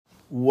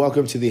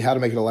Welcome to the How to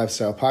Make It a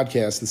Lifestyle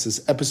podcast. This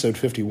is episode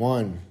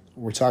 51.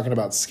 We're talking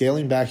about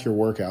scaling back your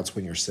workouts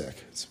when you're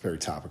sick. It's very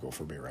topical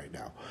for me right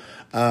now.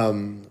 I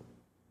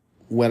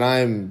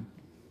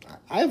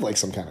have like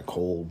some kind of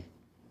cold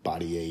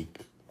body ache,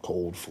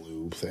 cold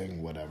flu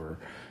thing, whatever,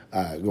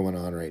 going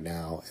on right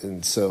now.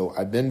 And so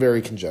I've been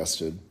very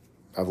congested.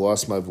 I've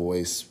lost my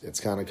voice. It's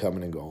kind of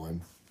coming and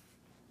going.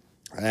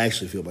 I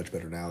actually feel much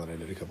better now than I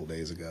did a couple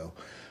days ago.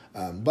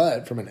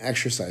 But from an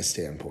exercise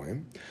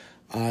standpoint,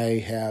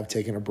 I have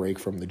taken a break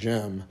from the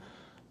gym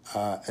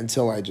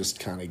until I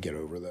just kind of get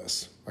over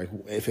this. Like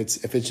if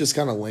it's just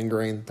kind of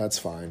lingering, that's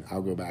fine.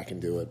 I'll go back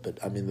and do it. But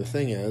I mean, the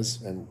thing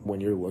is, and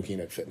when you're looking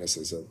at fitness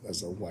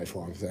as a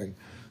lifelong thing,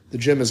 the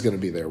gym is going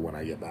to be there when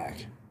I get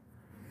back.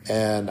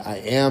 And I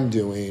am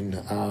doing,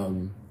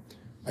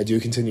 I do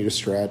continue to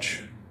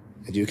stretch.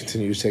 I do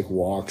continue to take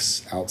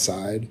walks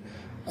outside.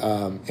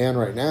 And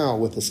right now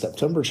with the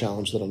September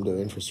challenge that I'm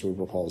doing for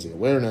cerebral palsy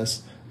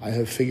awareness, I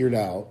have figured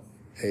out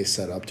a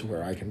setup to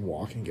where I can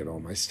walk and get all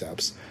my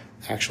steps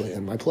actually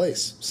in my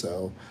place.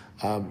 So,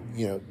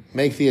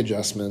 make the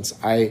adjustments.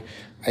 I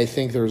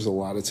think there's a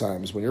lot of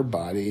times when your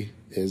body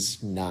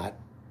is not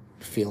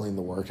feeling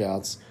the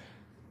workouts,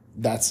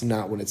 that's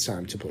not when it's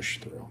time to push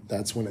through.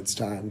 That's when it's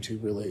time to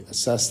really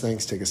assess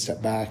things, take a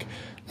step back.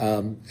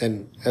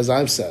 And as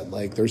I've said,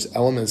 like there's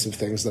elements of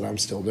things that I'm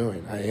still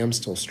doing. I am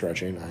still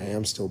stretching. I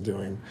am still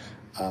doing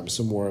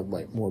some more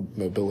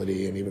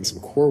mobility and even some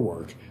core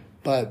work.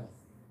 But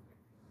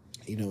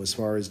as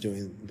far as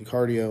doing the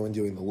cardio and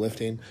doing the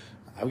lifting,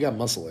 I've got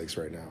muscle aches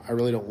right now. I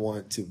really don't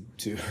want to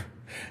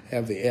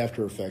have the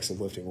after effects of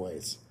lifting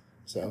weights.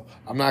 So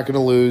I'm not going to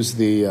lose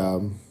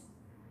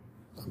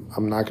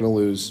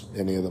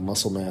any of the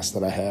muscle mass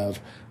that I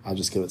have. I'll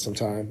just give it some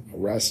time. I'll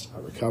rest,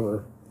 I'll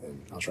recover, and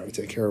I'll try to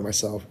take care of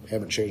myself. I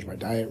haven't changed my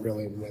diet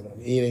really in the way that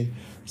I'm eating.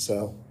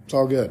 So it's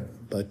all good.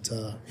 But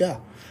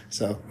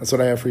so that's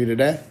what I have for you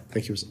today.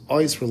 Thank you as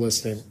always for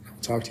listening. I'll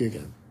talk to you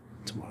again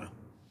tomorrow.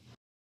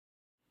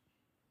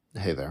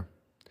 Hey there.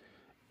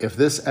 If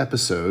this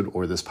episode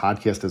or this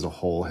podcast as a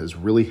whole has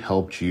really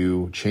helped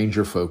you change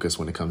your focus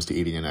when it comes to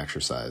eating and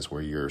exercise,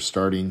 where you're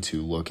starting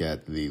to look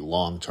at the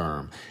long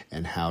term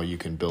and how you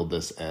can build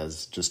this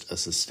as just a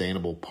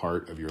sustainable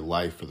part of your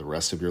life for the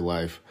rest of your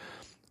life,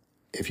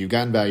 if you've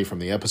gotten value from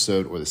the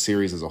episode or the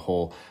series as a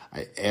whole,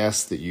 I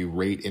ask that you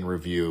rate and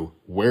review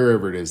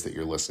wherever it is that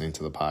you're listening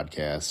to the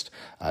podcast.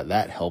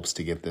 That helps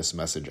to get this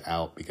message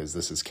out because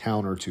this is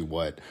counter to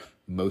what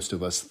most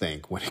of us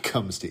think when it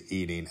comes to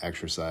eating,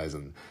 exercise,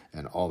 and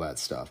all that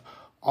stuff.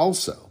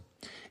 Also,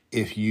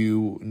 if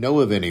you know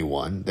of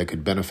anyone that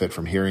could benefit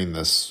from hearing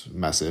this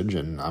message,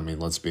 and I mean,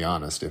 let's be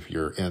honest, if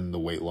you're in the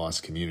weight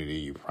loss community,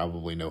 you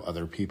probably know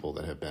other people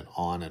that have been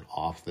on and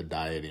off the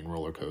dieting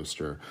roller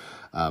coaster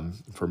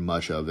for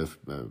much of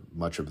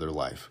their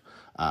life.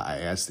 I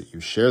ask that you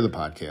share the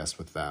podcast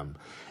with them.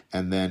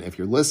 And then if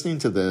you're listening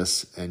to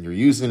this and you're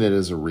using it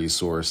as a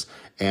resource,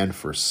 and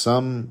for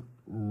some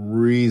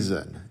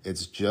reason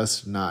it's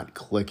just not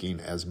clicking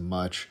as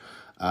much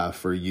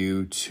for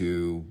you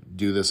to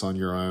do this on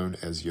your own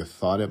as you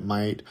thought it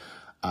might,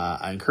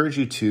 I encourage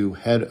you to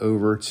head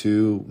over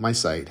to my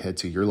site, head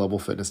to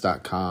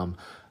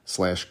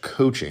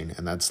yourlevelfitness.com/coaching,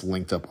 and that's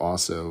linked up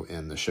also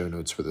in the show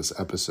notes for this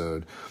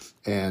episode,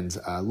 and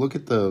look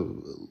at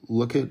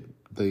the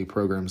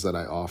programs that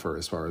I offer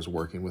as far as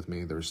working with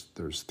me. There's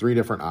 3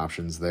 different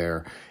options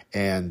there.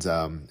 And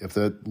if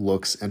that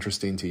looks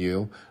interesting to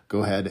you,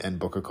 go ahead and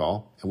book a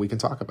call and we can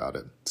talk about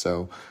it.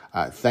 So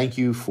thank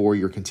you for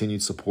your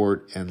continued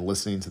support and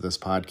listening to this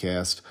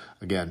podcast.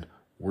 Again,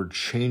 we're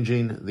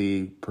changing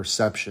the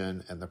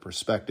perception and the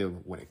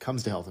perspective when it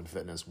comes to health and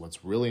fitness.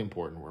 What's really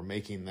important, we're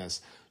making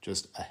this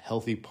just a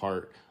healthy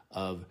part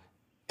of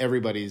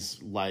everybody's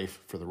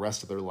life for the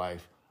rest of their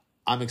life.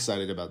 I'm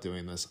excited about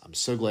doing this. I'm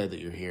so glad that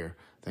you're here.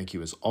 Thank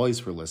you as always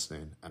for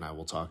listening, and I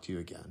will talk to you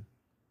again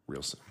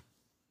real soon.